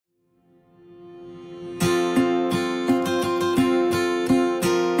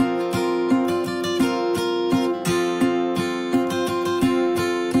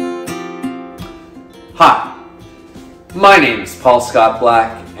Hi, my name is Paul Scott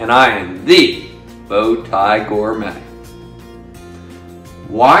Black, and I am the Bow Tie Gourmet.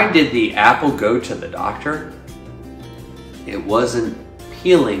 Why did the apple go to the doctor? It wasn't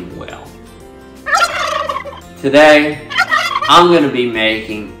peeling well. Today, I'm going to be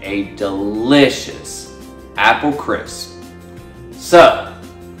making a delicious apple crisp. So,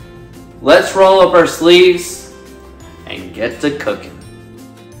 let's roll up our sleeves and get to cooking.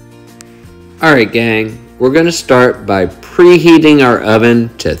 Alright gang, we're going to start by preheating our oven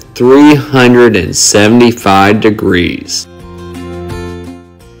to 375 degrees.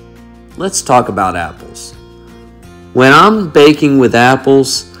 Let's talk about apples. When I'm baking with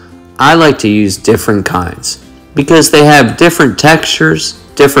apples, I like to use different kinds because they have different textures,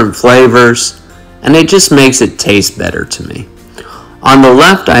 different flavors, and it just makes it taste better to me. On the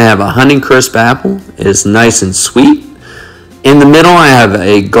left, I have a Honeycrisp apple. It is nice and sweet. In the middle, I have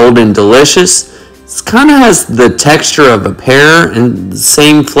a Golden Delicious. It kind of has the texture of a pear and the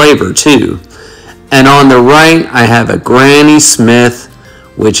same flavor too. And on the right, I have a Granny Smith,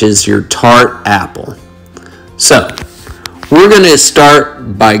 which is your tart apple. So, we're going to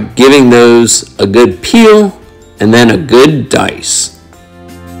start by giving those a good peel and then a good dice.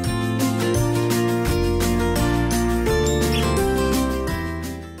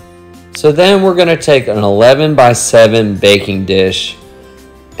 So then we're going to take an 11 by 7 baking dish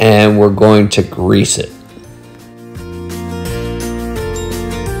and we're going to grease it.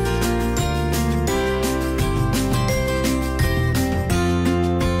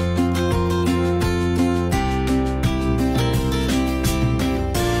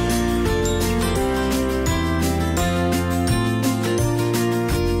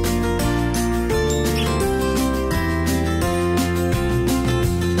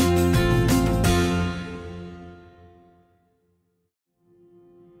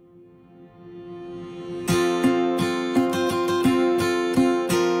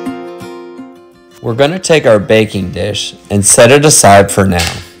 We're going to take our baking dish and set it aside for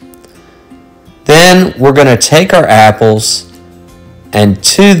now. Then we're going to take our apples and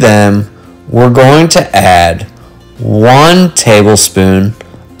to them we're going to add 1 tablespoon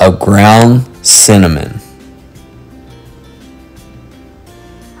of ground cinnamon.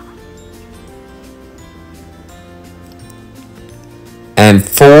 And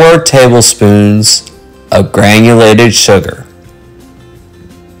 4 tablespoons of granulated sugar.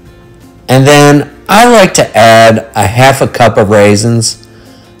 And then I like to add a ½ cup of raisins,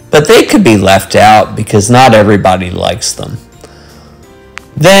 but they could be left out because not everybody likes them.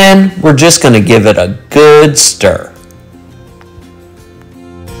 Then we're just going to give it a good stir.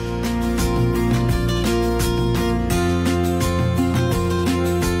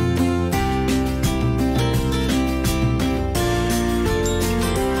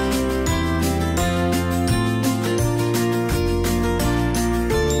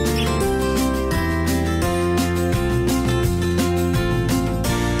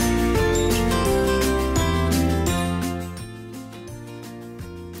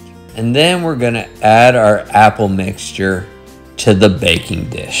 And then we're going to add our apple mixture to the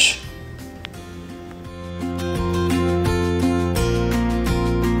baking dish.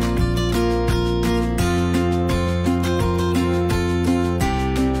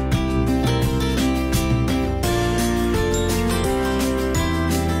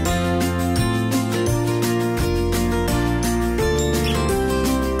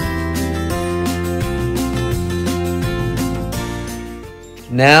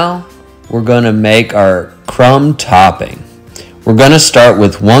 Now we're going to make our crumb topping. We're going to start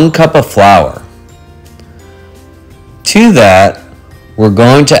with 1 cup of flour. To that, we're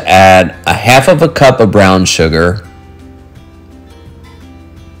going to add a ½ cup of brown sugar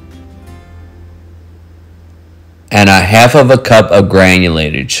and a ½ cup of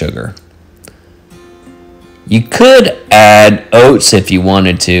granulated sugar. You could add oats if you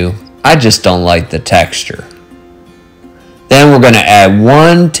wanted to. I just don't like the texture. Then we're going to add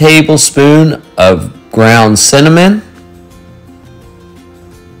 1 tablespoon of ground cinnamon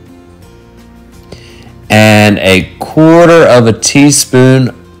and a 1/4 teaspoon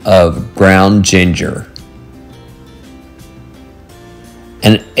of ground ginger,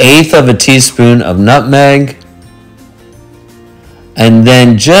 an 1/8 teaspoon of nutmeg, and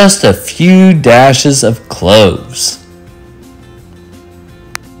then just a few dashes of cloves.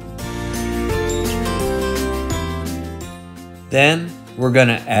 Then we're going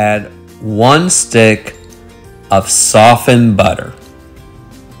to add 1 stick of softened butter.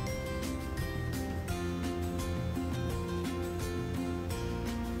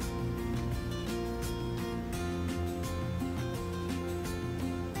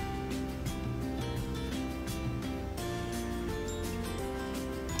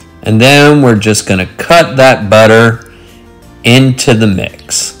 And then we're just going to cut that butter into the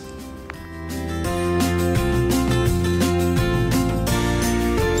mix.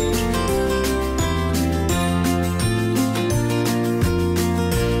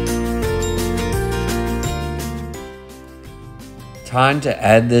 Time to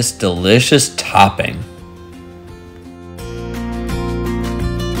add this delicious topping.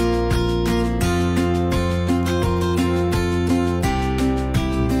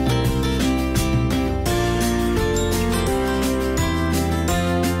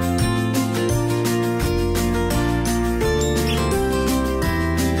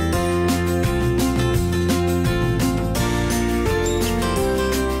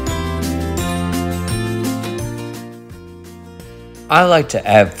 I like to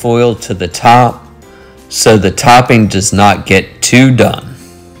add foil to the top so the topping does not get too done.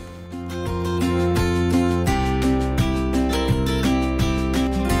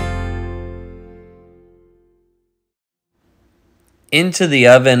 Into the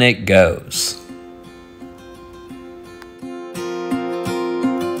oven it goes.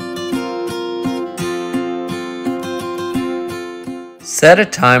 Set a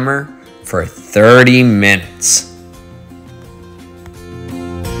timer for 30 minutes.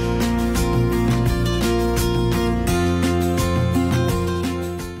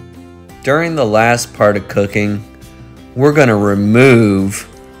 During the last part of cooking, we're going to remove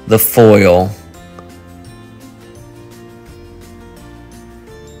the foil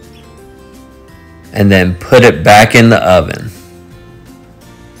and then put it back in the oven.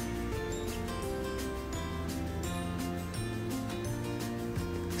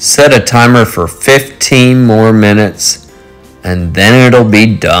 Set a timer for 15 more minutes and then it'll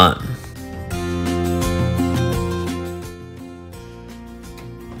be done.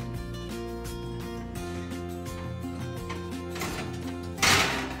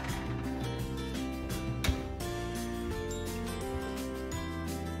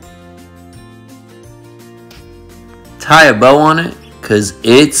 Tie a bow on it because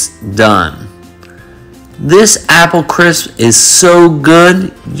it's done. This apple crisp is so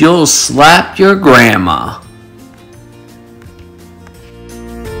good you'll slap your grandma.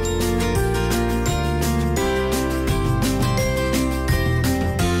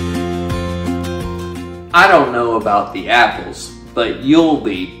 I don't know about the apples, but you'll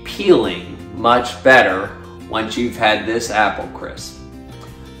be peeling much better once you've had this apple crisp.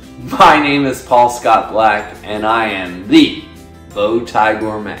 My name is Paul Scott Black, and I am the Bow Tie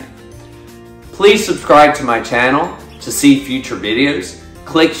Gourmet. Please subscribe to my channel to see future videos.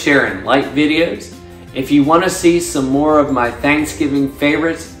 Click, share, and like videos. If you want to see some more of my Thanksgiving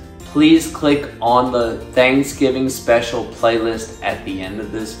favorites, please click on the Thanksgiving special playlist at the end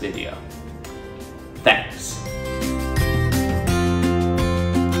of this video.